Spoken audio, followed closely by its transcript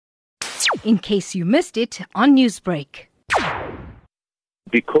in case you missed it on Newsbreak.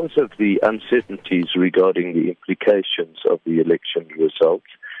 Because of the uncertainties regarding the implications of the election results,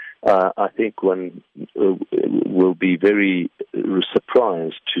 I think one will be very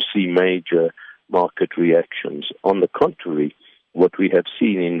surprised to see major market reactions. On the contrary, what we have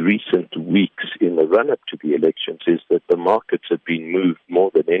seen in recent weeks in the run-up to the elections is that the markets have been moved more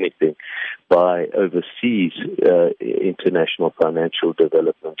than anything by overseas international financial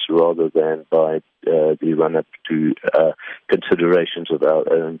developments rather than by the run-up to considerations of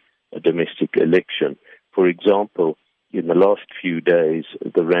our own domestic election. For example, in the last few days,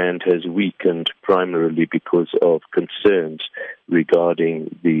 the rand has weakened primarily because of concerns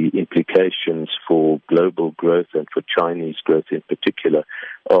regarding the implications for global growth and for Chinese growth in particular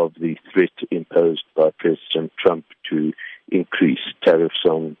of the threat imposed by President Trump to increase tariffs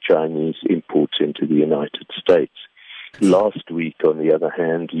on Chinese imports into the United States. Last week, on the other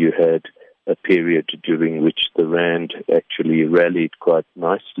hand, you had a period during which the rand actually rallied quite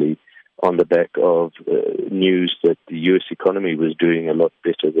nicely on the back of news that the U.S. economy was doing a lot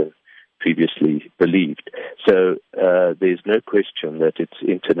better than previously believed. So there's no question that it's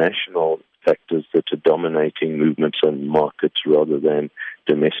international factors that are dominating movements on markets rather than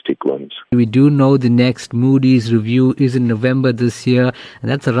domestic ones. We do know the next Moody's review is in November this year, and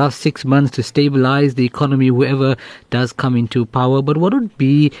that's a rough 6 months to stabilize the economy, whoever does come into power. But what would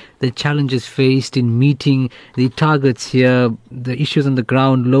be the challenges faced in meeting the targets here, the issues on the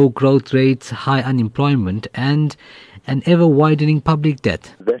ground, low growth rates, high unemployment, and an ever-widening public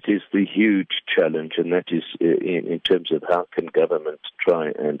debt? That is the huge challenge, and that is in terms of how can government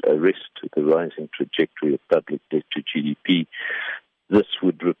try and arrest the rising trajectory of public debt to GDP. This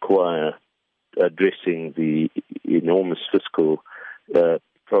would require addressing the enormous fiscal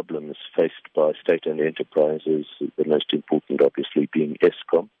problems faced by state-owned enterprises, the most important obviously being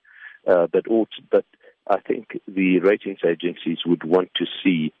Eskom. But I think the ratings agencies would want to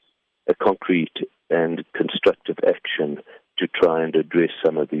see a concrete and constructive action to try and address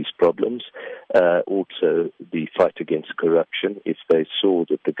some of these problems. Also, the fight against corruption, if they saw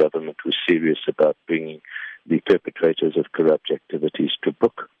that the government was serious about bringing the perpetrators of corrupt activities to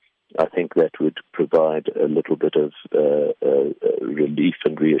book, I think that would provide a little bit of relief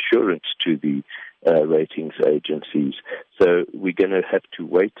and reassurance to the ratings agencies. So we're going to have to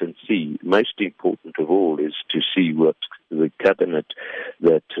wait and see. Most important of all is to see what the cabinet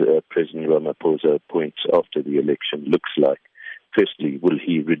that President Ramaphosa appoints after the election looks like. Firstly, will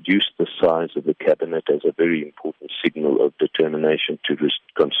he reduce the size of the cabinet as a very important signal of determination to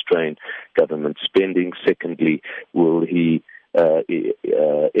constrain government spending? Secondly, will he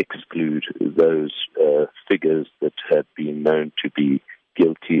exclude those figures that have been known to be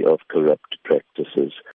guilty of corrupt practices?